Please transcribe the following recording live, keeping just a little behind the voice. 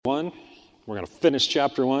1. We're going to finish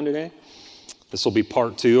chapter 1 today. This will be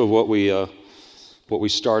part 2 of what we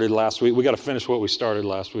started last week. We got to finish what we started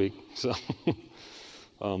last week, so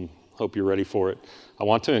hope you're ready for it. I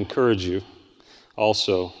want to encourage you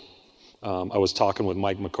also. I was talking with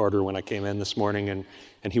Mike McCarter when I came in this morning,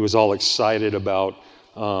 and he was all excited about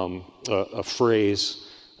a phrase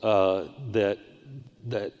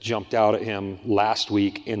that jumped out at him last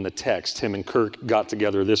week in the text. Him and Kirk got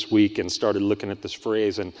together this week and started looking at this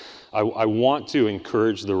phrase, and I want to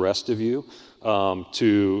encourage the rest of you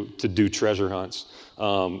to do treasure hunts.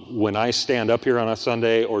 When I stand up here on a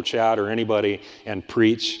Sunday, or Chad or anybody, and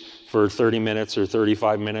preach for 30 minutes or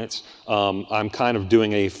 35 minutes, I'm kind of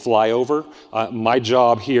doing a flyover. My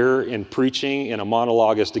job here in preaching in a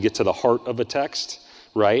monologue is to get to the heart of a text,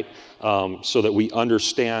 right? So that we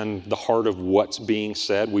understand the heart of what's being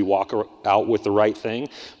said. We walk out with the right thing.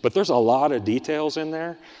 But there's a lot of details in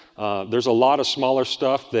there. There's a lot of smaller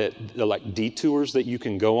stuff that like detours that you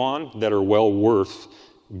can go on that are well worth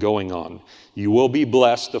going on. You will be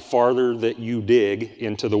blessed the farther that you dig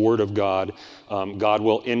into the Word of God. God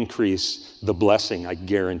will increase the blessing, I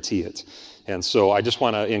guarantee it. And so I just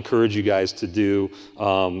want to encourage you guys to do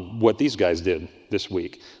what these guys did this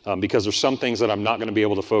week, because there's some things that I'm not going to be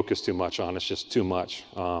able to focus too much on. It's just too much.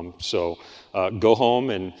 So go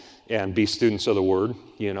home and be students of the Word,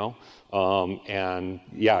 and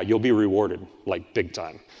yeah, you'll be rewarded like big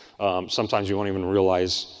time. Sometimes you won't even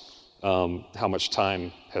realize how much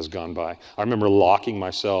time has gone by. I remember locking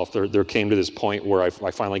myself. There came to this point where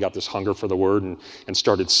I finally got this hunger for the Word and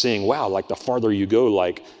started seeing, wow, like the farther you go,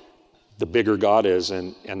 like the bigger God is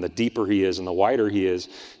and the deeper He is and the wider He is.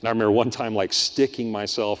 And I remember one time like sticking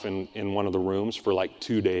myself in one of the rooms for like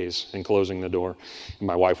 2 days and closing the door. And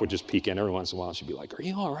my wife would just peek in every once in a while. She'd be like, "Are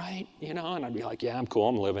you all right?" And I'd be like, "Yeah, I'm cool.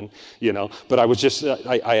 I'm living." But I was just,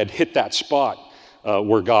 I had hit that spot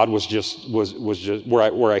where God was just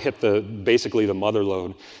where I hit basically the mother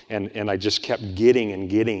lode, and I just kept getting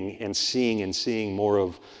and seeing more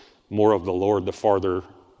of the Lord the farther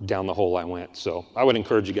down the hole I went. So I would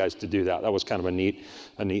encourage you guys to do that. That was kind of a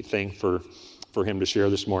neat thing for him to share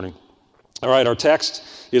this morning. All right, our text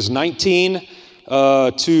is 19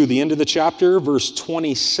 to the end of the chapter, verse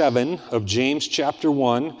 27 of James chapter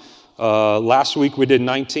 1. Last week we did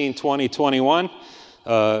 19, 20, 21.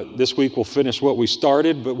 This week we'll finish what we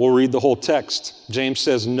started, but we'll read the whole text. James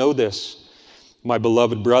says, "Know this, my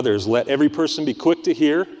beloved brothers, let every person be quick to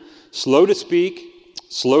hear, slow to speak,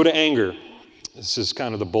 slow to anger." This is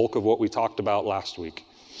kind of the bulk of what we talked about last week.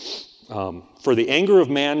 "For the anger of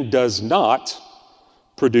man does not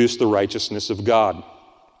produce the righteousness of God.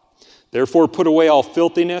 Therefore put away all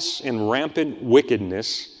filthiness and rampant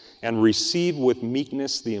wickedness, and receive with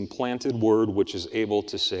meekness the implanted word which is able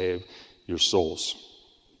to save your souls.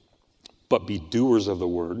 But be doers of the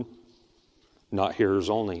word, not hearers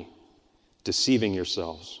only, deceiving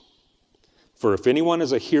yourselves. For if anyone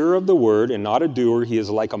is a hearer of the word and not a doer, he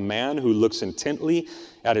is like a man who looks intently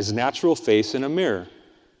at his natural face in a mirror.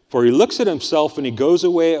 For he looks at himself and he goes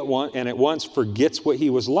away and at once forgets what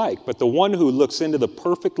he was like. But the one who looks into the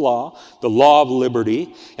perfect law, the law of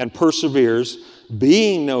liberty, and perseveres,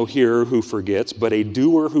 being no hearer who forgets, but a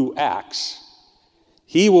doer who acts,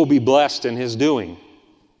 he will be blessed in his doing.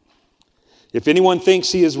 If anyone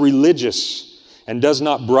thinks he is religious and does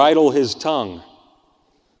not bridle his tongue,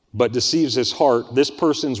 but deceives his heart, this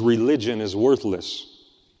person's religion is worthless.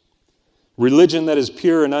 Religion that is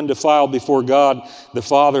pure and undefiled before God the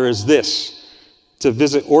Father is this: to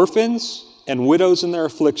visit orphans and widows in their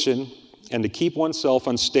affliction, and to keep oneself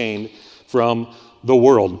unstained from the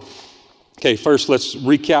world." Okay, first let's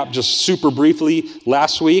recap just super briefly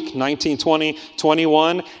last week, 19, 20,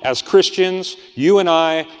 21. As Christians, you and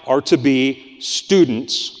I are to be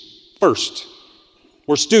students first.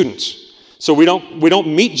 We're students. So we don't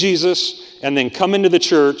meet Jesus and then come into the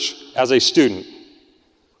church as a student.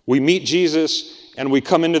 We meet Jesus and we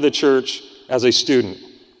come into the church as a student,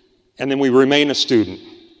 and then we remain a student.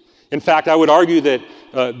 In fact, I would argue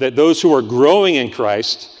that those who are growing in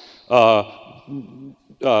Christ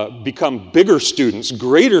become bigger students,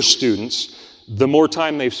 greater students, the more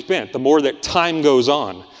time they've spent, the more that time goes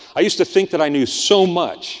on. I used to think that I knew so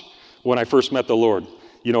much when I first met the Lord.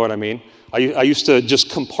 You know what I mean? I used to just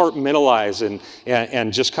compartmentalize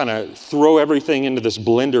and just kind of throw everything into this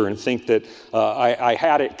blender and think that I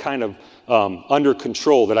had it kind of under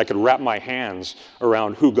control, that I could wrap my hands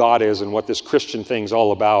around who God is and what this Christian thing's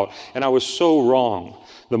all about. And I was so wrong.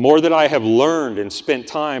 The more that I have learned and spent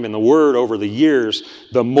time in the Word over the years,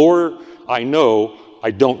 the more I know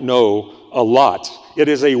I don't know a lot. It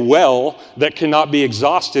is a well that cannot be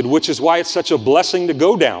exhausted, which is why it's such a blessing to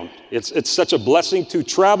go down. It's such a blessing to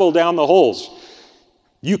travel down the holes.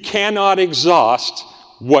 You cannot exhaust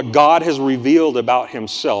what God has revealed about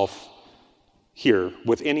himself here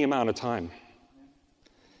with any amount of time.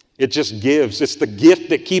 It just gives. It's the gift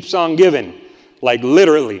that keeps on giving, like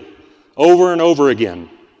literally, over and over again.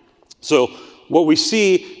 So what we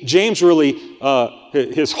see, James really,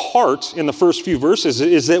 his heart in the first few verses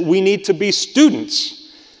is that we need to be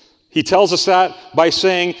students. He tells us that by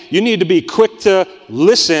saying you need to be quick to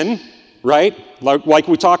listen, right? Like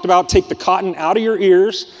we talked about, take the cotton out of your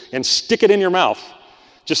ears and stick it in your mouth.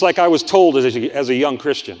 Just like I was told as a young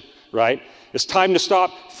Christian, right? It's time to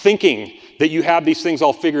stop thinking that you have these things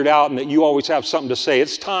all figured out and that you always have something to say.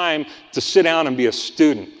 It's time to sit down and be a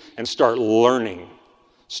student and start learning,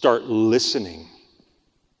 start listening.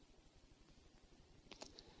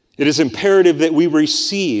 It is imperative that we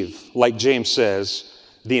receive, like James says,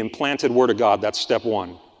 the implanted word of God. That's step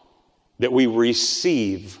one. That we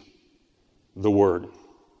receive the word.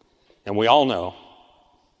 And we all know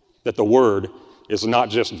that the word is not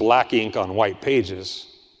just black ink on white pages.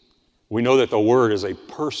 We know that the word is a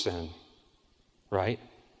person, right?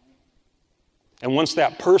 And once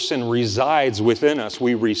that person resides within us,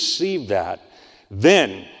 we receive that,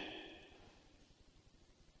 then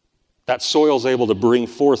that soil's able to bring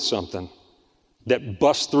forth something that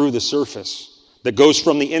busts through the surface, that goes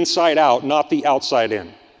from the inside out, not the outside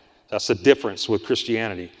in. That's the difference with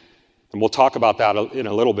Christianity. And we'll talk about that in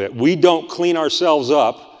a little bit. We don't clean ourselves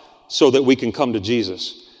up so that we can come to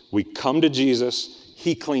Jesus. We come to Jesus,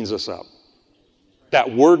 he cleans us up. That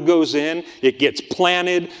word goes in, it gets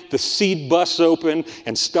planted, the seed busts open,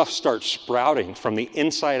 and stuff starts sprouting. From the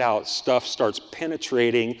inside out, stuff starts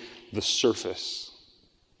penetrating the surface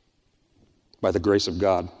by the grace of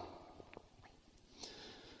God.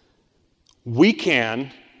 We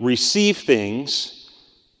can receive things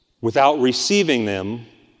without receiving them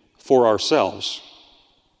for ourselves.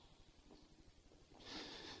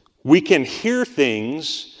 We can hear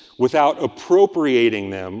things without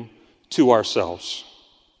appropriating them to ourselves.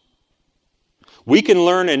 We can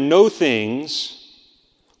learn and know things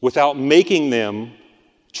without making them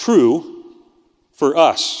true for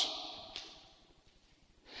us.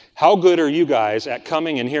 How good are you guys at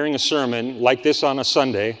coming and hearing a sermon like this on a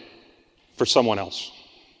Sunday for someone else?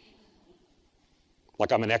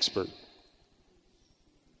 Like I'm an expert.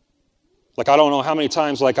 Like I don't know how many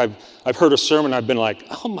times like I've heard a sermon, I've been like,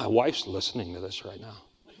 oh, my wife's listening to this right now.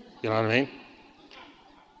 You know what I mean?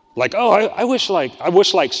 Like, oh, I wish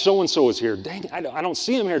like so-and-so was here. Dang, I don't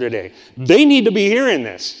see him here today. They need to be hearing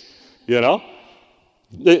this, you know?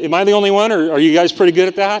 Am I the only one, or are you guys pretty good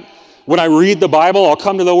at that? When I read the Bible, I'll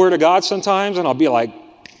come to the Word of God sometimes, and I'll be like,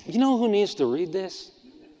 you know who needs to read this?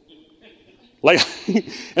 Like,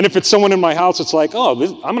 and if it's someone in my house, it's like, oh,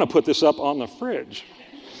 I'm going to put this up on the fridge,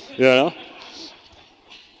 you know?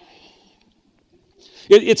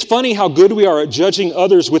 It's funny how good we are at judging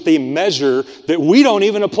others with a measure that we don't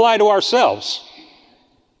even apply to ourselves.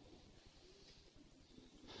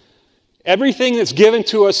 Everything that's given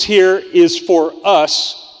to us here is for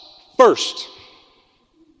us first.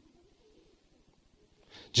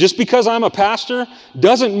 Just because I'm a pastor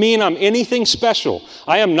doesn't mean I'm anything special.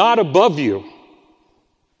 I am not above you.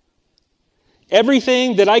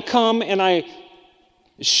 Everything that I come and I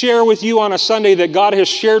share with you on a Sunday that God has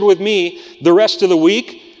shared with me the rest of the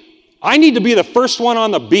week, I need to be the first one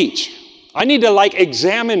on the beach. I need to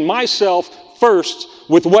examine myself first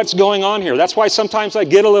with what's going on here. That's why sometimes I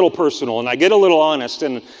get a little personal and I get a little honest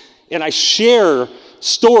and I share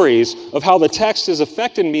stories of how the text has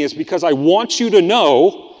affected me, is because I want you to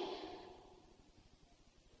know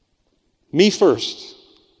me first.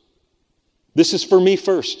 This is for me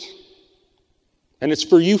first. And it's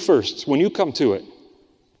for you first when you come to it.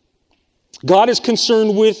 God is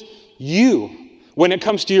concerned with you when it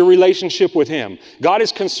comes to your relationship with him. God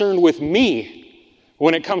is concerned with me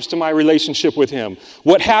when it comes to my relationship with him.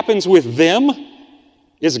 What happens with them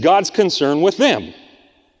is God's concern with them.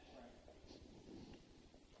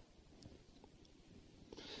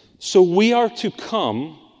 So we are to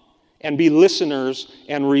come and be listeners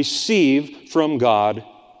and receive from God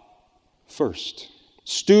first.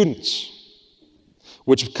 Students,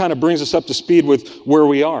 which kind of brings us up to speed with where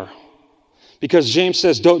we are. Because James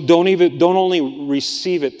says, don't only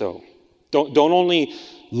receive it though. Don't only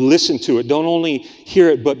listen to it. Don't only hear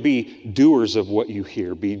it, but be doers of what you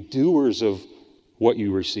hear. Be doers of what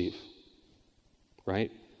you receive.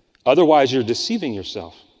 Right? Otherwise, you're deceiving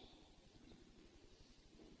yourself.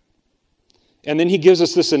 And then he gives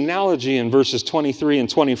us this analogy in verses 23 and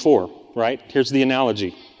 24. Right? Here's the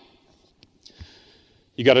analogy.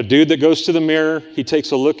 You got a dude that goes to the mirror, he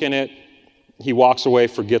takes a look in it, he walks away,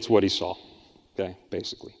 forgets what he saw. Okay,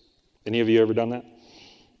 basically. Any of you ever done that?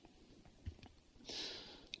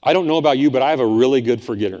 I don't know about you, but I have a really good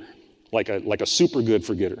forgetter, like a super good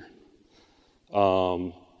forgetter.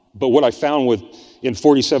 But what I found in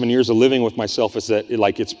 47 years of living with myself is that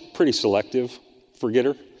it's pretty selective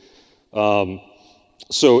forgetter.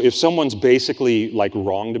 So if someone's basically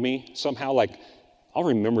wronged me somehow, I'll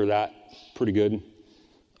remember that pretty good.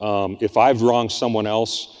 If I've wronged someone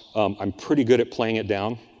else, I'm pretty good at playing it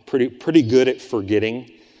down, pretty good at forgetting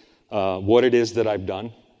what it is that I've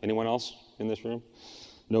done. Anyone else in this room?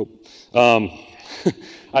 Nope.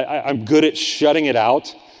 I'm good at shutting it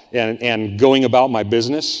out and going about my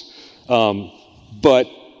business. But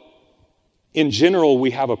in general, we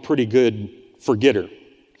have a pretty good forgetter.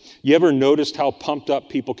 You ever noticed how pumped up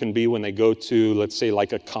people can be when they go to, let's say,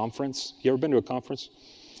 a conference? You ever been to a conference?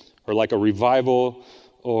 Or a revival,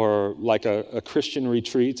 or a Christian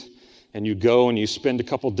retreat? And you go and you spend a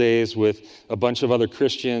couple days with a bunch of other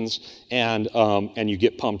Christians, and you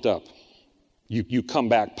get pumped up. You come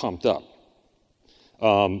back pumped up.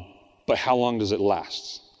 But how long does it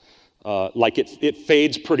last? It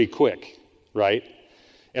fades pretty quick, right?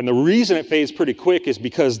 And the reason it fades pretty quick is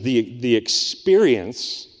because the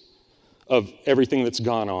experience of everything that's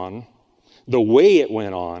gone on, the way it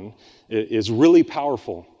went on, is really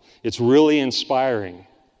powerful. It's really inspiring.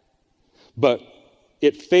 But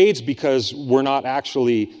it fades because we're not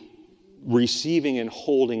actually receiving and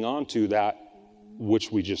holding on to that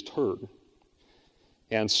which we just heard.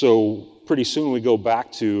 And so pretty soon we go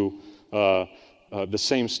back to the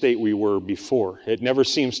same state we were before. It never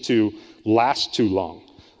seems to last too long.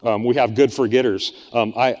 We have good forgetters.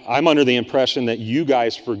 I'm under the impression that you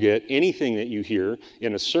guys forget anything that you hear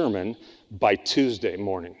in a sermon by Tuesday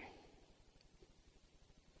morning.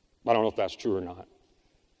 I don't know if that's true or not.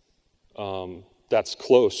 That's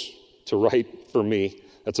close to right for me.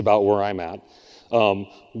 That's about where I'm at.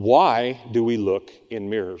 Why do we look in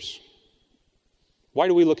mirrors? Why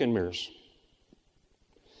do we look in mirrors?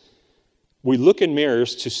 We look in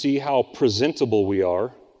mirrors to see how presentable we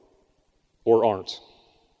are or aren't.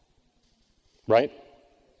 Right?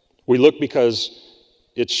 We look because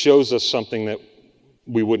it shows us something that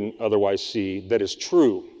we wouldn't otherwise see that is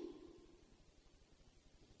true.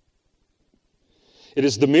 It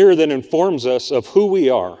is the mirror that informs us of who we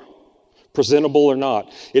are, presentable or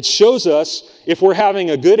not. It shows us if we're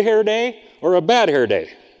having a good hair day or a bad hair day.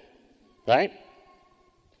 Right?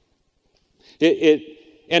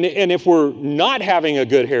 And if we're not having a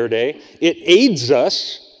good hair day, it aids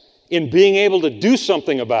us in being able to do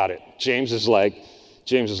something about it. James is like,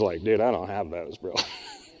 dude, I don't have those, bro.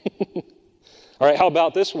 All right, how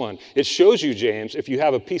about this one? It shows you, James, if you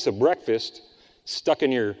have a piece of breakfast stuck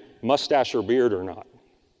in your mustache or beard or not.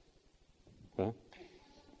 Huh?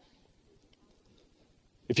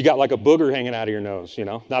 If you got a booger hanging out of your nose,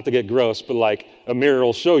 not to get gross, but a mirror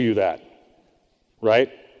will show you that,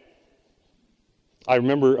 right? I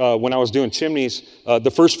remember when I was doing chimneys,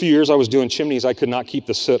 the first few years I was doing chimneys, I could not keep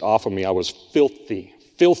the soot off of me. I was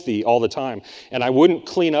filthy all the time. And I wouldn't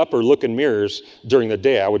clean up or look in mirrors during the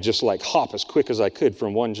day. I would just hop as quick as I could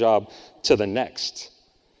from one job to the next.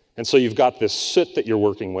 And so you've got this soot that you're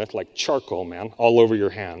working with, like charcoal, man, all over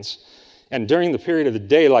your hands. And during the period of the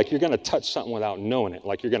day, you're going to touch something without knowing it.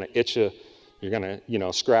 You're going to itch you're going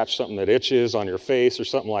to, scratch something that itches on your face or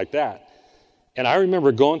something like that. And I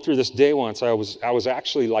remember going through this day once. I was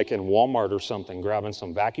actually in Walmart or something, grabbing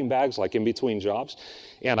some vacuum bags, in between jobs,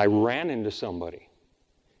 and I ran into somebody.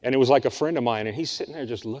 And it was a friend of mine, and he's sitting there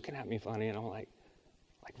just looking at me funny, and I'm like,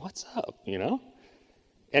 what's up,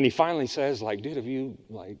 And he finally says, dude, have you,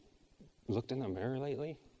 looked in the mirror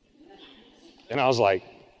lately? And I was like,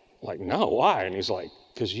 no, why? And he's like,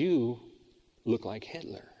 because you look like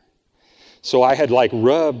Hitler. So I had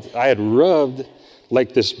rubbed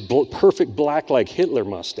this perfect black Hitler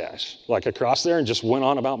mustache across there and just went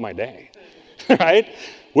on about my day, right?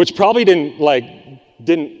 Which probably didn't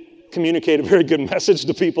communicate a very good message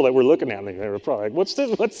to people that were looking at me. They were probably what's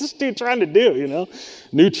this dude trying to do,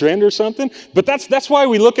 New trend or something? But that's why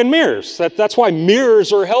we look in mirrors. That's why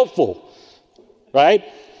mirrors are helpful, right?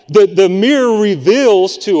 The mirror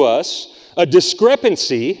reveals to us a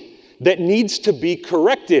discrepancy that needs to be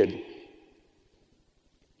corrected.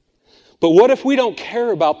 But what if we don't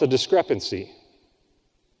care about the discrepancy?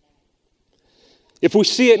 If we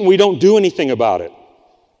see it and we don't do anything about it,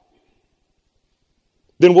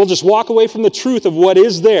 then we'll just walk away from the truth of what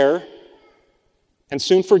is there and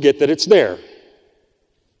soon forget that it's there.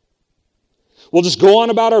 We'll just go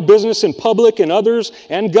on about our business in public and others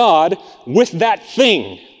and God with that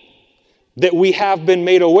thing that we have been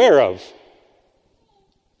made aware of.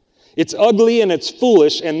 It's ugly and it's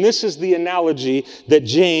foolish, and this is the analogy that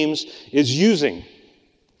James is using.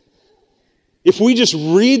 If we just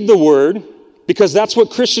read the Word, because that's what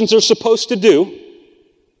Christians are supposed to do,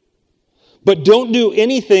 but don't do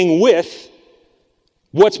anything with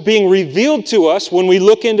what's being revealed to us when we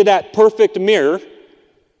look into that perfect mirror,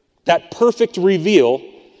 that perfect reveal,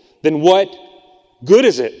 then what good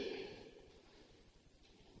is it?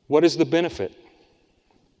 What is the benefit?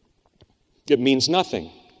 It means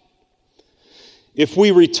nothing. If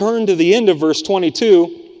we return to the end of verse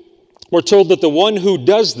 22, we're told that the one who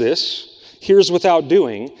does this, hears without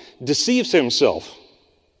doing, deceives himself.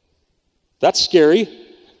 That's scary.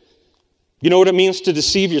 You know what it means to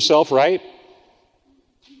deceive yourself, right?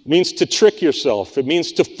 It means to trick yourself. It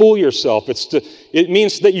means to fool yourself. It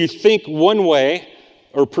means that you think one way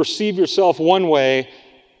or perceive yourself one way,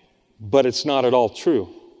 but it's not at all true.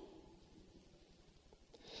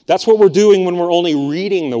 That's what we're doing when we're only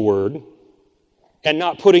reading the Word and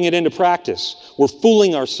not putting it into practice. We're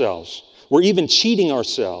fooling ourselves. We're even cheating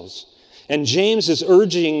ourselves. And James is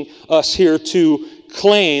urging us here to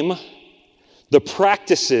claim the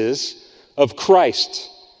practices of Christ,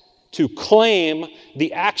 to claim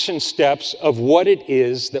the action steps of what it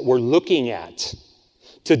is that we're looking at,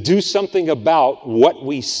 to do something about what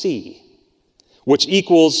we see, which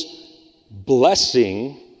equals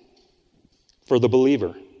blessing for the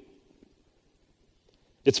believer.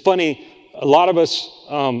 It's funny, a lot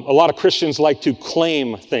of Christians like to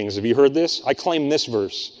claim things. Have you heard this? I claim this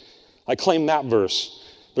verse. I claim that verse.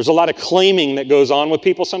 There's a lot of claiming that goes on with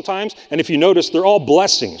people sometimes, and if you notice, they're all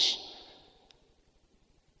blessings.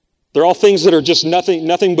 They're all things that are just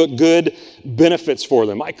nothing but good benefits for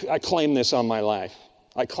them. I claim this on my life.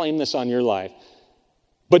 I claim this on your life.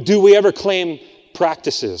 But do we ever claim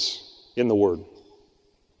practices in the Word?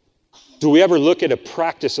 Do we ever look at a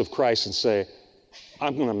practice of Christ and say,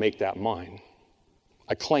 I'm going to make that mine.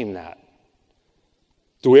 I claim that.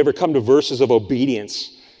 Do we ever come to verses of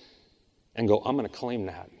obedience and go, I'm going to claim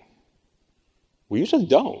that? We usually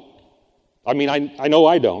don't. I mean, I know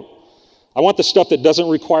I don't. I want the stuff that doesn't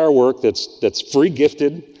require work, that's free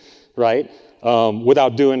gifted, right?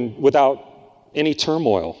 Without any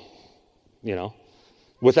turmoil,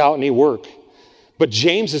 without any work. But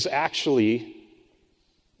James is actually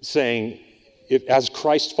saying, as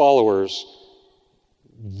Christ followers,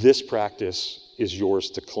 this practice is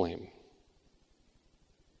yours to claim.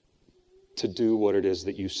 To do what it is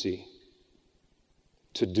that you see.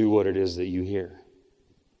 To do what it is that you hear.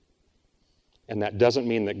 And that doesn't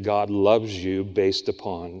mean that God loves you based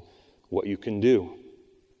upon what you can do.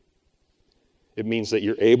 It means that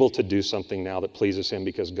you're able to do something now that pleases Him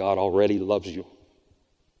because God already loves you.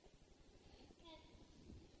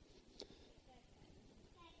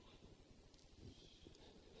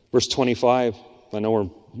 Verse 25, I know we're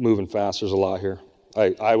moving fast, there's a lot here.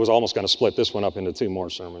 I was almost going to split this one up into 2 more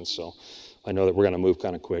sermons, so I know that we're going to move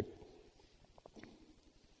kind of quick.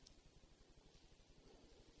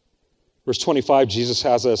 Verse 25, Jesus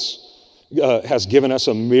has given us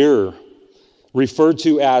a mirror referred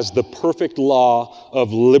to as the perfect law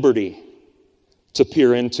of liberty to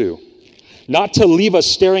peer into. Not to leave us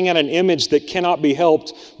staring at an image that cannot be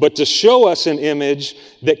helped, but to show us an image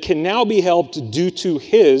that can now be helped due to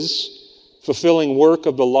His fulfilling work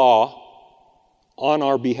of the law on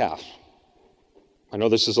our behalf. I know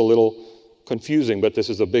this is a little confusing, but this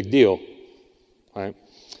is a big deal. All right?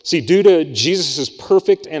 See, due to Jesus'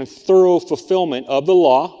 perfect and thorough fulfillment of the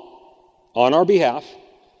law on our behalf,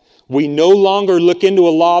 we no longer look into a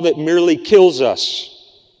law that merely kills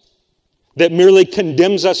us, that merely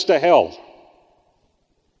condemns us to hell.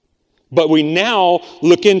 But we now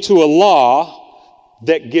look into a law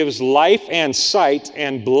that gives life and sight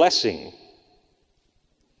and blessing.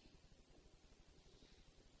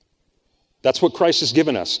 That's what Christ has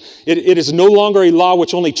given us. It is no longer a law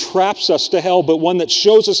which only traps us to hell, but one that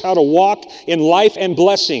shows us how to walk in life and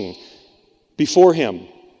blessing before Him.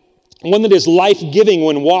 One that is life-giving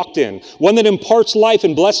when walked in. One that imparts life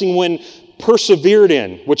and blessing when persevered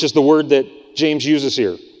in, which is the word that James uses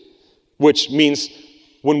here, which means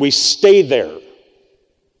when we stay there,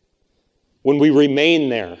 when we remain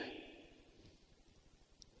there.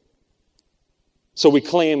 So we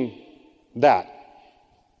claim that.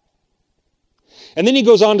 And then he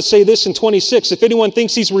goes on to say this in 26, if anyone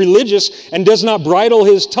thinks he's religious and does not bridle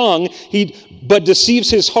his tongue, but deceives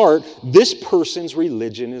his heart, this person's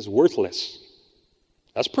religion is worthless.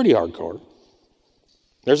 That's pretty hardcore.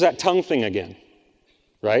 There's that tongue thing again,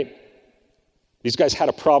 right? These guys had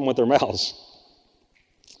a problem with their mouths.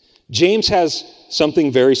 James has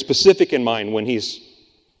something very specific in mind when he's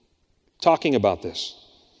talking about this.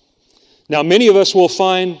 Now, many of us will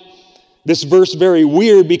find this verse very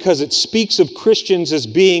weird because it speaks of Christians as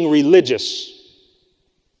being religious.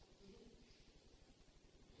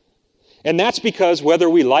 And that's because whether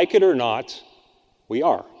we like it or not, we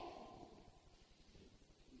are.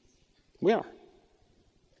 We are.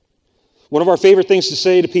 One of our favorite things to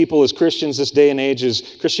say to people as Christians this day and age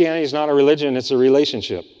is Christianity is not a religion, it's a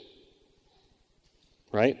relationship.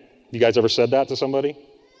 Right? You guys ever said that to somebody?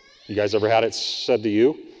 You guys ever had it said to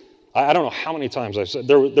you? I don't know how many times I've said.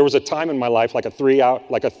 There was a time in my life, like a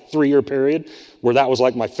 3-year period, where that was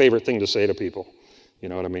like my favorite thing to say to people. You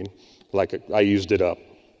know what I mean? Like I used it up.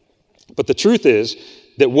 But the truth is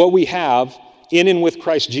that what we have in and with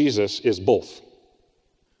Christ Jesus is both.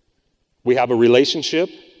 We have a relationship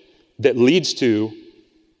that leads to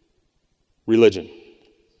religion.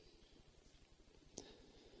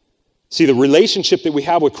 See, the relationship that we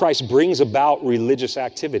have with Christ brings about religious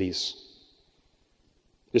activities.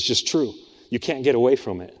 It's just true. You can't get away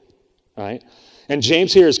from it, right? And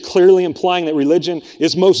James here is clearly implying that religion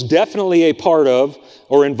is most definitely a part of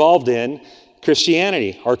or involved in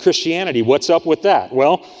Christianity. Our Christianity, what's up with that?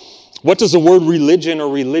 Well, what does the word religion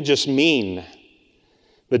or religious mean?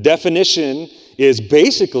 The definition is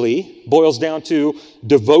basically, boils down to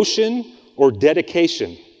devotion or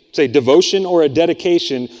dedication. Say devotion or a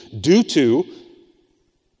dedication due to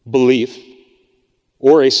belief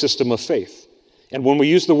or a system of faith. And when we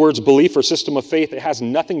use the words belief or system of faith, it has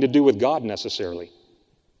nothing to do with God necessarily.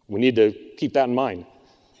 We need to keep that in mind,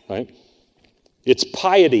 right? It's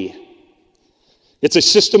piety. It's a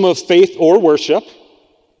system of faith or worship,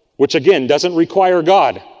 which again doesn't require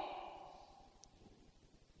God.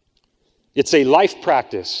 It's a life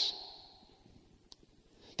practice.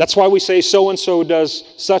 That's why we say so-and-so does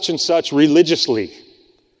such and such religiously.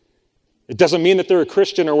 It doesn't mean that they're a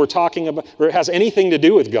Christian or we're talking about, or it has anything to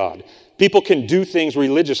do with God. People can do things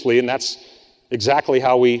religiously, and that's exactly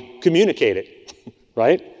how we communicate it,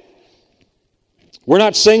 right? We're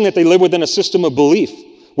not saying that they live within a system of belief.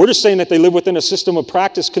 We're just saying that they live within a system of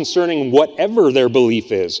practice concerning whatever their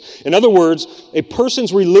belief is. In other words, a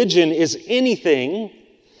person's religion is anything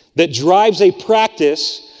that drives a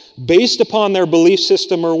practice based upon their belief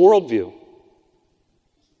system or worldview.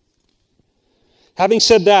 Having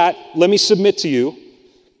said that, let me submit to you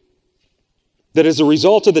that as a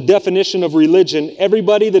result of the definition of religion,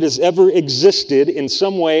 everybody that has ever existed in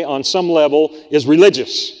some way, on some level, is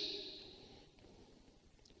religious.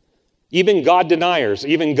 Even God deniers,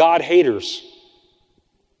 even God haters.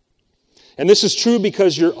 And this is true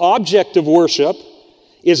because your object of worship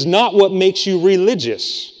is not what makes you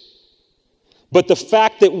religious, but the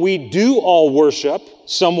fact that we do all worship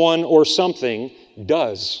someone or something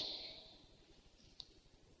does.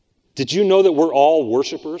 Did you know that we're all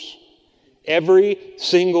worshipers? Every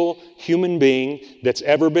single human being that's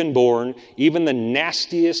ever been born, even the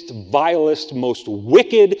nastiest, vilest, most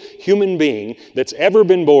wicked human being that's ever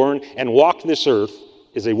been born and walked this earth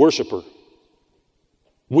is a worshiper.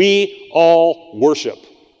 We all worship.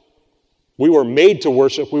 We were made to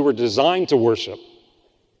worship. We were designed to worship.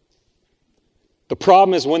 The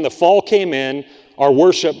problem is when the fall came in, our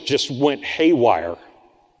worship just went haywire.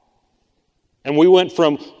 And we went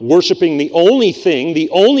from worshiping the only thing,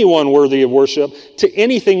 the only one worthy of worship, to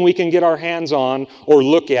anything we can get our hands on or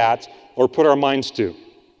look at or put our minds to.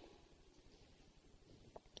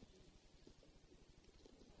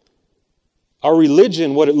 Our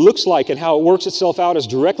religion, what it looks like and how it works itself out, is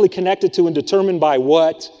directly connected to and determined by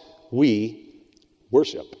what we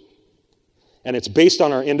worship. And it's based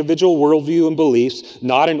on our individual worldview and beliefs,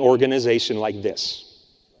 not an organization like this.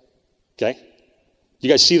 Okay? You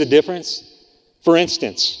guys see the difference? For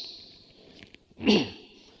instance,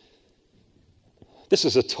 this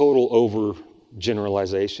is a total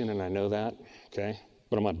overgeneralization, and I know that, okay?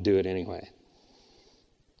 But I'm going to do it anyway.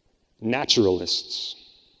 Naturalists.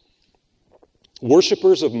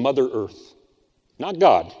 Worshippers of Mother Earth, not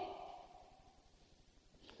God.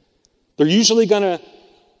 They're usually going to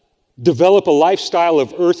develop a lifestyle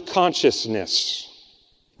of earth consciousness,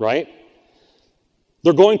 right?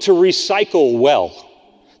 They're going to recycle well.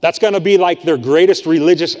 That's going to be like their greatest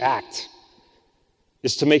religious act,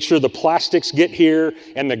 is to make sure the plastics get here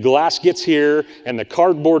and the glass gets here and the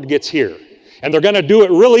cardboard gets here. And they're going to do it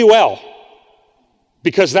really well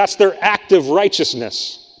because that's their act of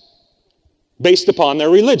righteousness based upon their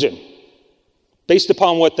religion, based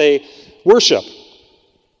upon what they worship.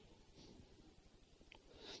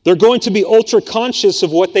 They're going to be ultra conscious of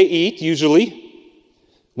what they eat, usually,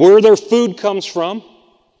 where their food comes from,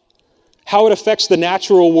 how it affects the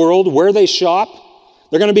natural world, where they shop.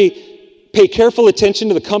 They're going to pay careful attention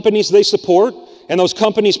to the companies they support and those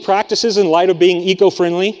companies' practices in light of being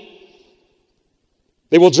eco-friendly.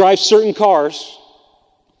 They will drive certain cars,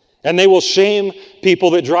 and they will shame people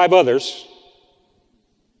that drive others.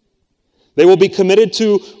 They will be committed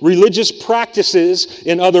to religious practices,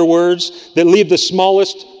 in other words, that leave the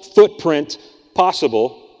smallest footprint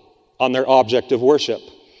possible on their object of worship.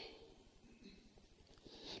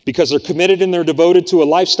 Because they're committed and they're devoted to a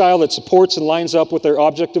lifestyle that supports and lines up with their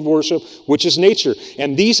object of worship, which is nature.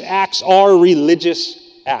 And these acts are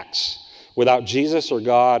religious acts, without Jesus or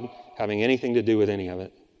God having anything to do with any of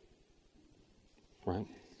it. Right?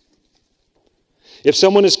 If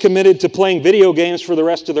someone is committed to playing video games for the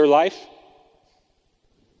rest of their life,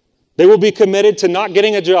 they will be committed to not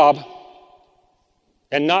getting a job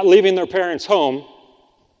and not leaving their parents' home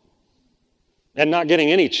and not getting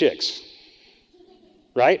any chicks.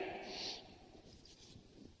 Right?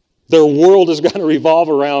 Their world is going to revolve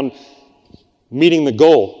around meeting the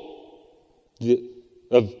goal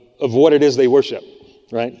of what it is they worship.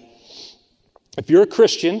 Right? If you're a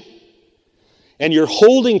Christian and you're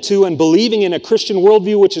holding to and believing in a Christian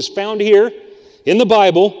worldview which is found here in the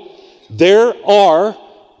Bible, there are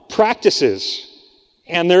practices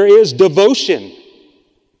and there is devotion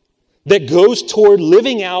that goes toward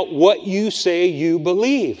living out what you say you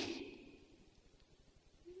believe.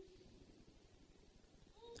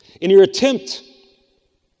 In your attempt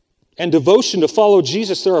and devotion to follow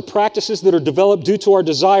Jesus, there are practices that are developed due to our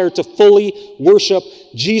desire to fully worship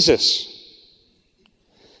Jesus.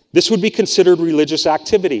 This would be considered religious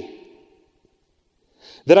activity.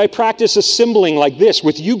 That I practice assembling like this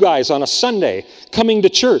with you guys on a Sunday, coming to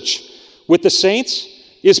church with the saints,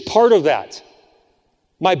 is part of that.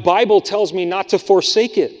 My Bible tells me not to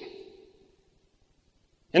forsake it.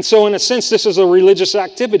 And so in a sense, this is a religious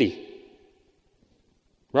activity.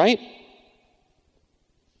 Right?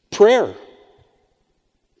 Prayer.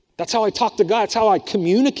 That's how I talk to God. That's how I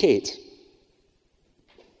communicate.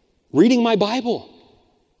 Reading my Bible.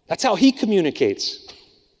 That's how He communicates.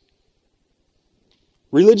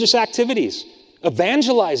 Religious activities.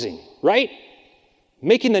 Evangelizing, right?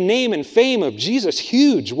 Making the name and fame of Jesus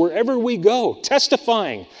huge wherever we go.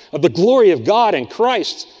 Testifying of the glory of God and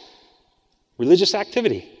Christ. Religious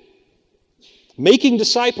activity. Making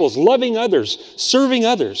disciples, loving others, serving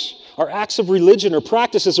others are acts of religion or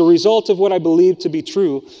practice as a result of what I believe to be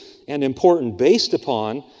true and important based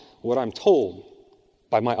upon what I'm told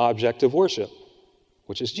by my object of worship,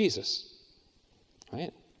 which is Jesus.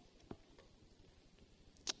 Right?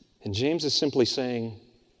 And James is simply saying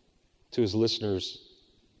to his listeners,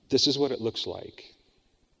 this is what it looks like.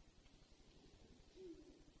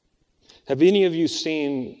 Have any of you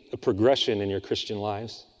seen a progression in your Christian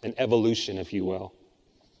lives? An evolution, if you will,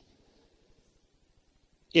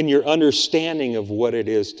 in your understanding of what it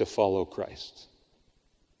is to follow Christ?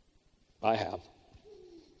 I have.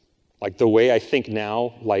 Like the way I think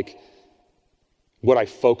now, like what I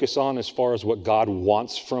focus on as far as what God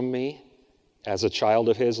wants from me as a child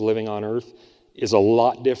of His living on earth is a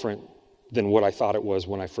lot different than what I thought it was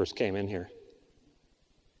when I first came in here.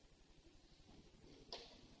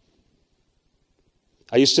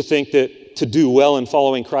 I used to think that to do well in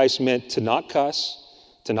following Christ meant to not cuss,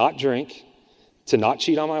 to not drink, to not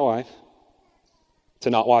cheat on my wife, to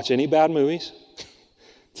not watch any bad movies,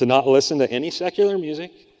 to not listen to any secular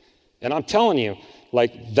music. And I'm telling you,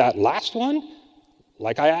 like that last one,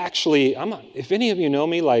 like if any of you know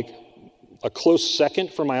me, like a close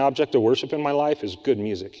second for my object of worship in my life is good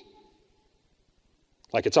music.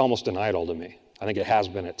 Like it's almost an idol to me. I think it has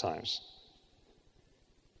been at times.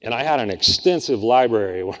 And I had an extensive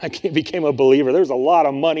library when I became a believer. There was a lot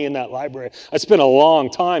of money in that library. I spent a long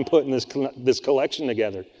time putting this collection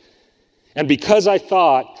together. And because I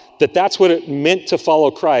thought that that's what it meant to follow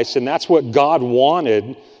Christ and that's what God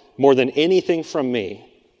wanted more than anything from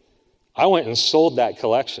me, I went and sold that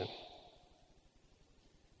collection.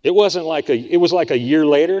 It was like a year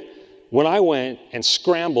later when I went and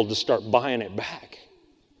scrambled to start buying it back.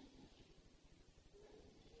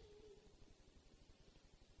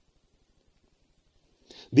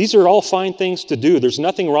 These are all fine things to do. There's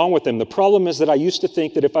nothing wrong with them. The problem is that I used to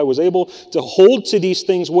think that if I was able to hold to these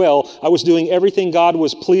things well, I was doing everything God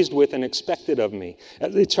was pleased with and expected of me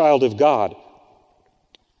as a child of God.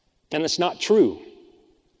 And it's not true.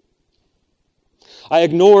 I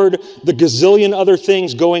ignored the gazillion other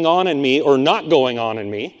things going on in me or not going on in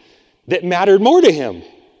me that mattered more to Him.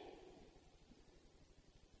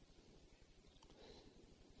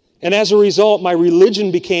 And as a result, my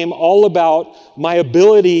religion became all about my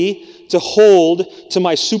ability to hold to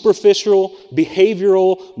my superficial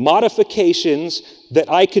behavioral modifications that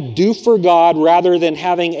I could do for God rather than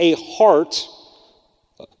having a heart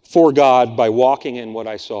for God by walking in what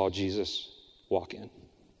I saw Jesus walk in.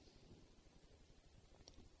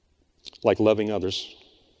 Like loving others.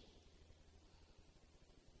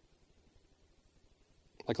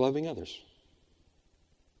 Like loving others.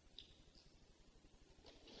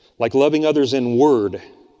 Like loving others in word,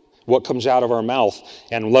 what comes out of our mouth,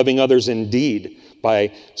 and loving others in deed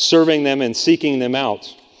by serving them and seeking them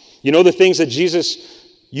out. You know the things that Jesus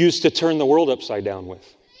used to turn the world upside down with?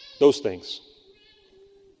 Those things.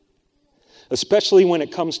 Especially when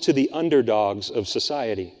it comes to the underdogs of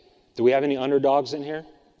society. Do we have any underdogs in here?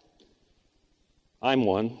 I'm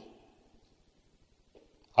one.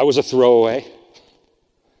 I was a throwaway.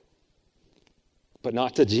 But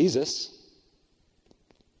not to Jesus.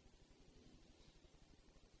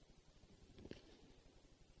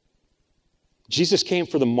 Jesus came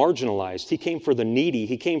for the marginalized. He came for the needy.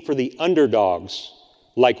 He came for the underdogs,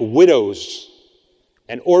 like widows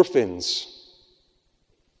and orphans.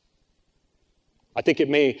 I think it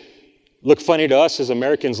may look funny to us as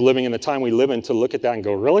Americans living in the time we live in to look at that and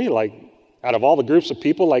go, really? Like, out of all the groups of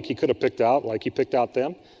people, like he could have picked out, like he picked out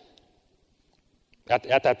them?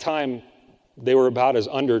 At that time, they were about as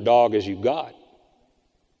underdog as you got.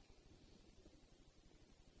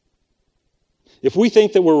 If we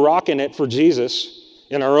think that we're rocking it for Jesus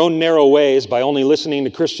in our own narrow ways by only listening to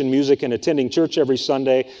Christian music and attending church every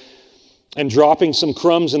Sunday and dropping some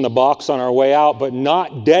crumbs in the box on our way out, but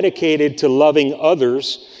not dedicated to loving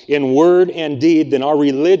others in word and deed, then our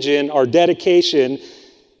religion, our dedication,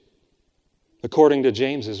 according to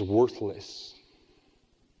James, is worthless.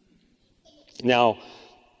 Now,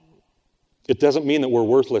 it doesn't mean that we're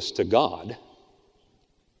worthless to God,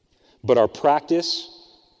 but our practice,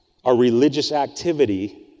 our religious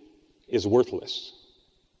activity is worthless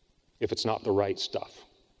if it's not the right stuff.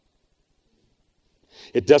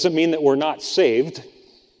 It doesn't mean that we're not saved.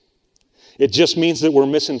 It just means that we're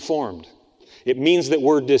misinformed. It means that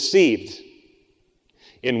we're deceived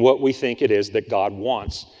in what we think it is that God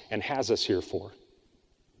wants and has us here for.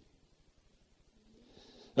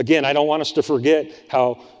 Again, I don't want us to forget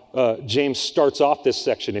how James starts off this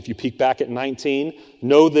section. If you peek back at 19,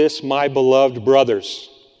 know this, my beloved brothers.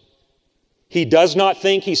 He does not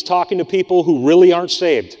think he's talking to people who really aren't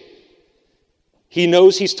saved. He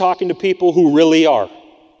knows he's talking to people who really are.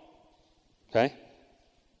 Okay?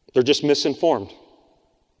 They're just misinformed.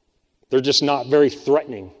 They're just not very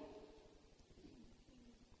threatening.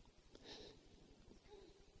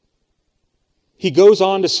 He goes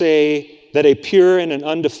on to say that a pure and an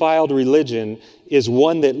undefiled religion is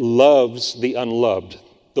one that loves the unloved.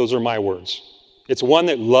 Those are my words. It's one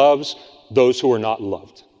that loves those who are not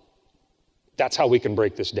loved. That's how we can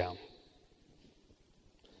break this down.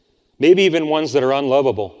 Maybe even ones that are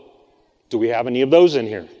unlovable. Do we have any of those in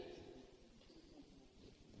here?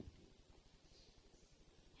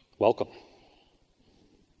 Welcome.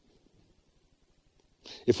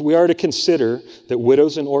 If we are to consider that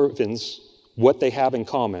widows and orphans, what they have in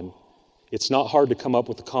common, it's not hard to come up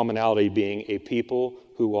with the commonality being a people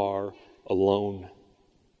who are alone.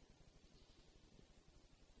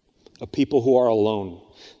 A people who are alone.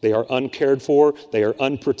 They are uncared for, they are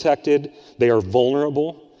unprotected, they are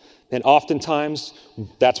vulnerable, and oftentimes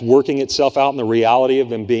that's working itself out in the reality of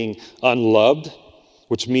them being unloved,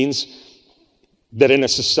 which means that in a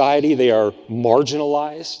society they are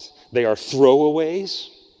marginalized, they are throwaways,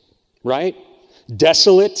 right?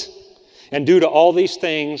 Desolate, and due to all these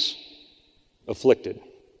things, afflicted.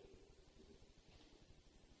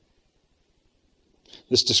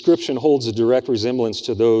 This description holds a direct resemblance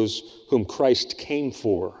to those whom Christ came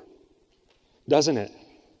for, doesn't it?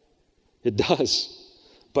 It does,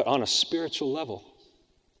 but on a spiritual level.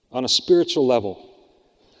 On a spiritual level.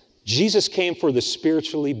 Jesus came for the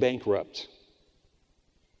spiritually bankrupt.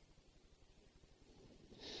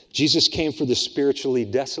 Jesus came for the spiritually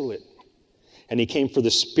desolate. And he came for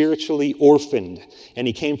the spiritually orphaned. And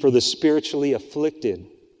he came for the spiritually afflicted.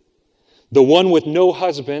 The one with no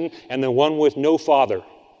husband and the one with no father.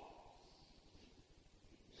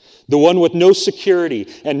 The one with no security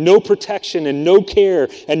and no protection and no care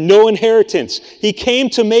and no inheritance. He came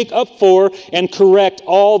to make up for and correct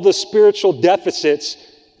all the spiritual deficits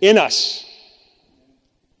in us.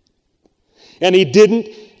 And he didn't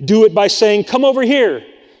do it by saying, come over here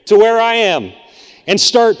to where I am and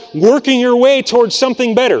start working your way towards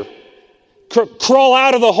something better. Crawl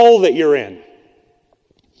out of the hole that you're in.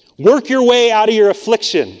 Work your way out of your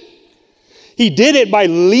affliction. He did it by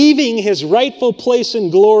leaving his rightful place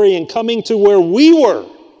in glory and coming to where we were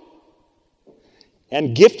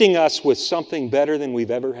and gifting us with something better than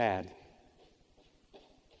we've ever had.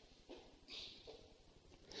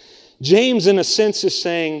 James, in a sense, is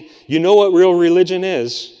saying, you know what real religion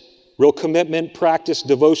is? real commitment, practice,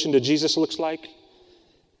 devotion to Jesus looks like?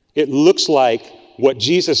 It looks like what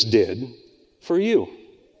Jesus did for you.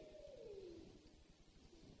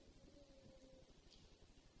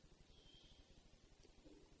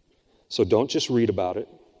 So don't just read about it.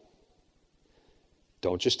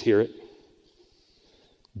 Don't just hear it.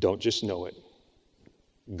 Don't just know it.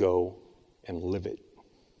 Go and live it.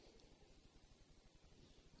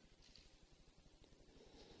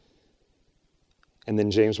 And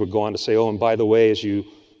then James would go on to say, oh, and by the way, as you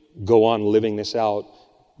go on living this out,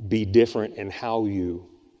 be different in how you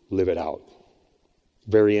live it out.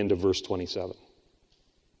 Very end of verse 27.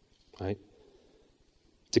 Right?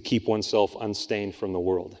 To keep oneself unstained from the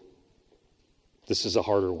world. This is a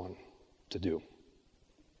harder one to do.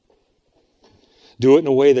 Do it in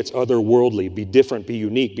a way that's otherworldly. Be different, be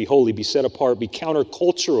unique, be holy, be set apart, be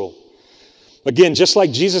countercultural. Again, just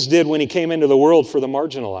like Jesus did when he came into the world for the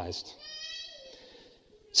marginalized.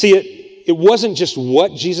 See, it wasn't just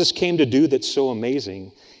what Jesus came to do that's so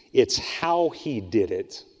amazing. It's how he did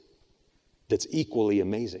it that's equally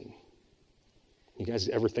amazing. You guys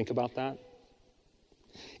ever think about that?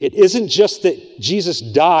 It isn't just that Jesus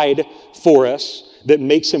died for us that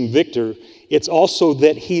makes him victor. It's also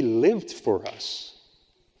that he lived for us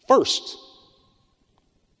first.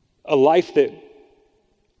 A life that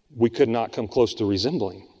we could not come close to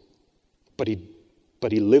resembling. But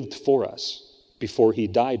he lived for us before he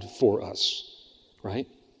died for us. Right?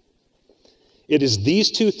 It is these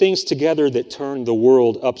two things together that turn the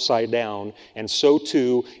world upside down, and so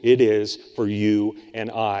too it is for you and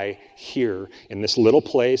I here in this little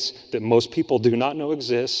place that most people do not know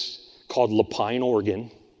exists, called Lapine, Oregon.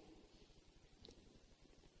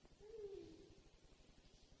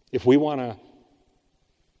 If we want to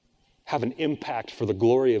have an impact for the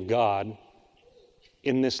glory of God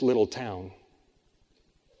in this little town,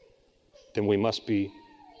 then we must be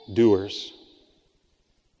doers.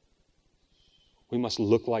 We must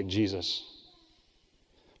look like Jesus.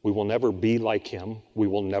 We will never be like him. We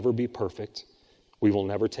will never be perfect. We will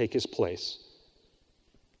never take his place.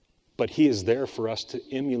 But he is there for us to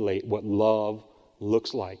emulate what love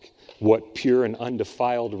looks like, what pure and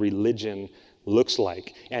undefiled religion looks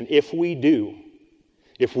like. And if we do,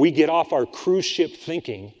 if we get off our cruise ship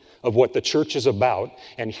thinking of what the church is about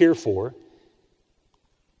and here for,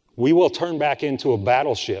 we will turn back into a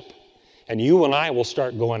battleship. And you and I will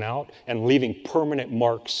start going out and leaving permanent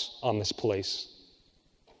marks on this place.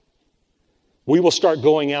 We will start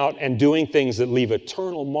going out and doing things that leave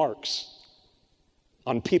eternal marks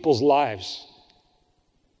on people's lives.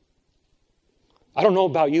 I don't know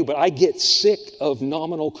about you, but I get sick of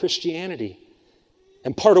nominal Christianity.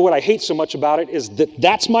 And part of what I hate so much about it is that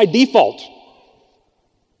that's my default.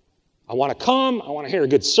 I want to come, I want to hear a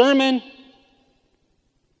good sermon.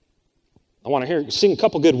 I want to sing a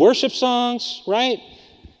couple good worship songs, right?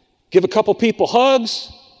 Give a couple people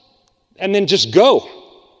hugs, and then just go.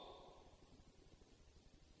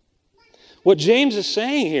 What James is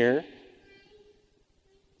saying here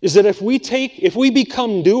is that if we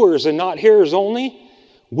become doers and not hearers only,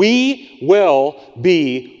 we will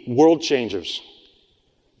be world changers.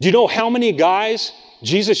 Do you know how many guys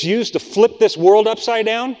Jesus used to flip this world upside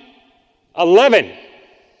down? 11.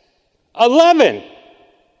 11.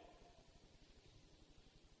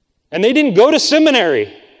 And they didn't go to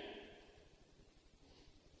seminary.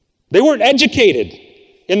 They weren't educated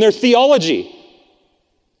in their theology.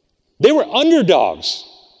 They were underdogs,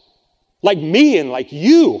 like me and like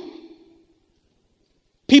you.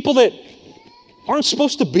 People that aren't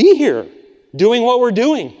supposed to be here doing what we're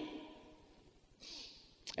doing.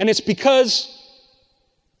 And it's because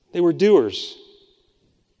they were doers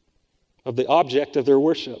of the object of their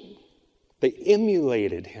worship. They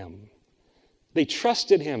emulated him. They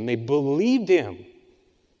trusted him. They believed him.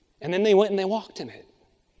 And then they went and they walked in it.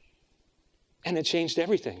 And it changed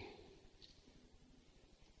everything.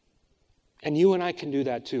 And you and I can do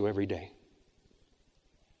that too every day.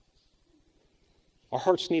 Our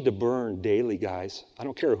hearts need to burn daily, guys. I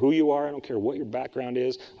don't care who you are. I don't care what your background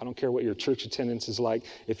is. I don't care what your church attendance is like.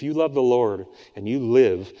 If you love the Lord and you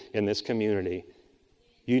live in this community,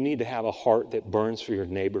 you need to have a heart that burns for your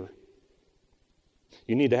neighbor.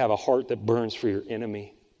 You need to have a heart that burns for your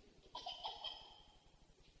enemy.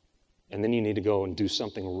 And then you need to go and do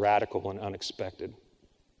something radical and unexpected.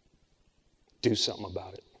 Do something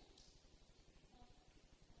about it.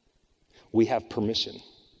 We have permission.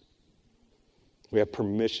 We have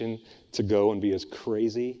permission to go and be as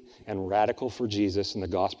crazy and radical for Jesus and the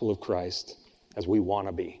gospel of Christ as we want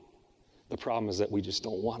to be. The problem is that we just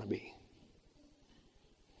don't want to be.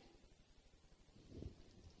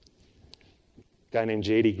 A guy named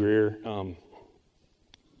J.D. Greear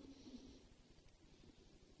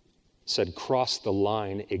said, cross the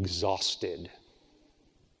line exhausted.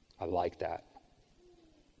 I like that.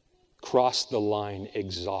 Cross the line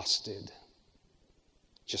exhausted.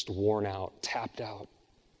 Just worn out, tapped out.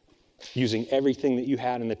 Using everything that you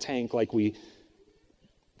had in the tank, like we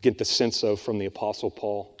get the sense of from the Apostle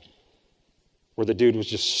Paul, where the dude was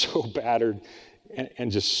just so battered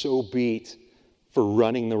and just so beat for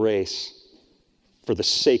running the race for the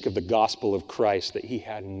sake of the gospel of Christ that he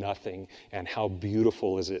had nothing. And how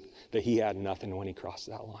beautiful is it that he had nothing when he crossed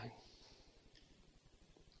that line.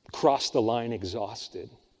 Crossed the line exhausted.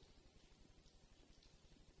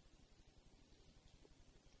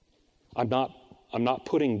 I'm not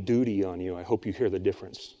putting duty on you. I hope you hear the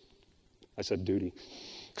difference. I said duty.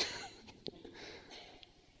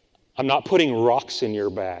 I'm not putting rocks in your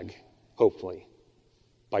bag, hopefully,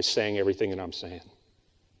 by saying everything that I'm saying.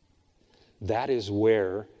 That is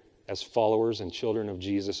where, as followers and children of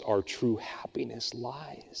Jesus, our true happiness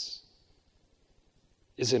lies.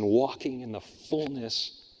 Is in walking in the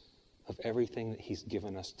fullness of everything that he's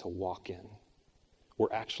given us to walk in.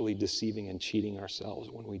 We're actually deceiving and cheating ourselves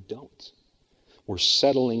when we don't. We're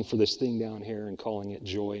settling for this thing down here and calling it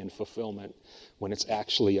joy and fulfillment when it's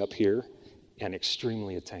actually up here and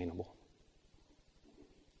extremely attainable.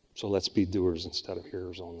 So let's be doers instead of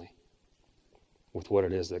hearers only with what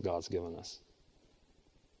it is that God's given us.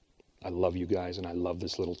 I love you guys, and I love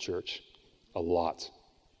this little church a lot.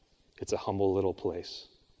 It's a humble little place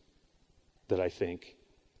that I think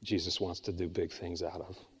Jesus wants to do big things out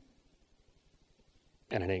of.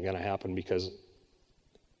 And it ain't going to happen because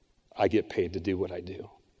I get paid to do what I do.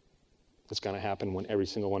 It's going to happen when every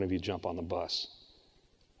single one of you jump on the bus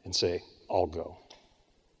and say, I'll go.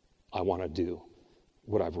 I want to do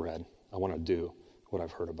what I've read. I want to do what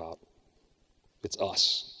I've heard about. It's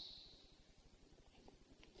us.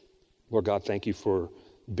 Lord God, thank you for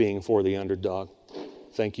being for the underdog.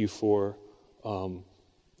 Thank you for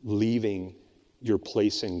leaving your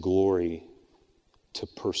place in glory to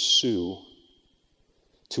pursue,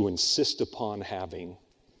 to insist upon having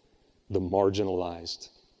the marginalized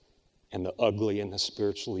and the ugly and the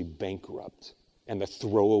spiritually bankrupt and the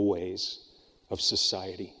throwaways of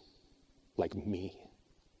society like me.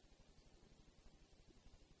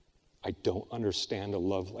 I don't understand a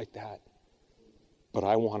love like that, but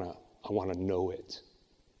I want to know it.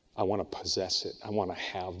 I want to possess it. I want to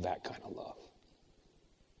have that kind of love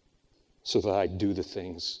so that I do the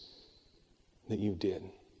things that you did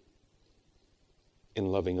in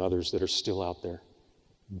loving others that are still out there,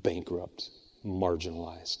 bankrupt,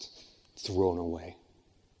 marginalized, thrown away.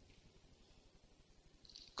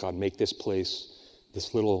 God, make this place,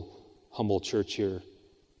 this little humble church here,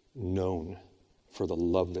 known for the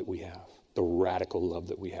love that we have, the radical love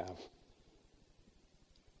that we have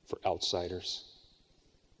for outsiders,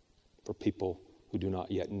 for people who do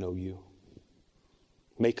not yet know you.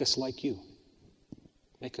 Make us like you.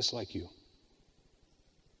 Make us like you.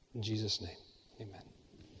 In Jesus' name, amen.